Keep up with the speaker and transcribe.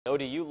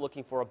ODU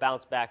looking for a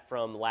bounce back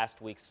from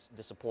last week's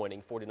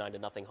disappointing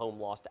 49-0 home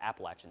loss to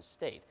Appalachian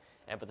State.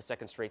 And for the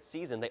second straight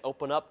season, they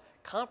open up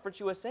Conference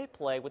USA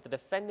play with the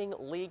defending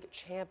league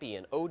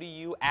champion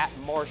ODU at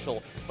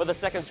Marshall for the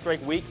second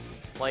straight week.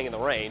 Playing in the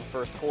rain,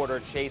 first quarter,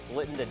 Chase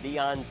Litton to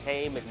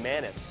Deontay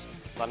McManus.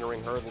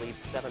 Thundering Herd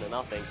leads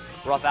 7-0.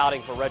 Rough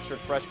outing for redshirt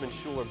freshman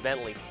Schuler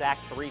Bentley.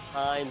 Sacked 3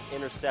 times,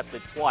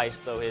 intercepted twice,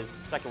 though his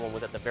second one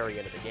was at the very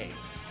end of the game.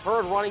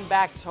 Herd running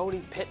back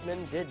Tony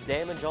Pittman did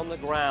damage on the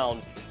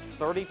ground.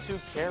 32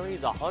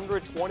 carries,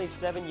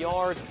 127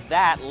 yards.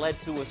 That led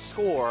to a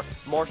score.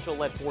 Marshall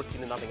led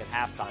 14-0 at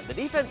halftime. The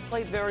defense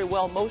played very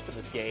well most of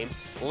this game.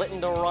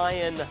 Litton to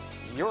Ryan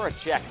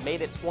Juracek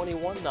made it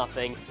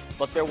 21-0,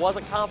 but there was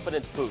a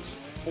confidence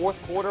boost.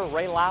 Fourth quarter,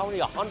 Ray Lowry,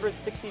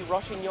 160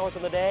 rushing yards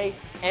on the day,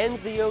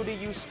 ends the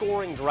ODU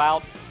scoring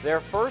drought. Their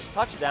first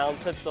touchdown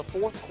since the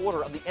fourth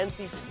quarter of the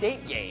NC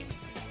State game.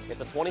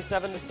 It's a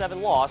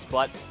 27-7 loss,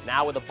 but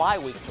now with a bye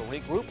week to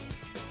regroup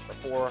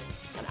before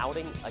an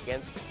outing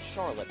against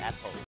Charlotte at home.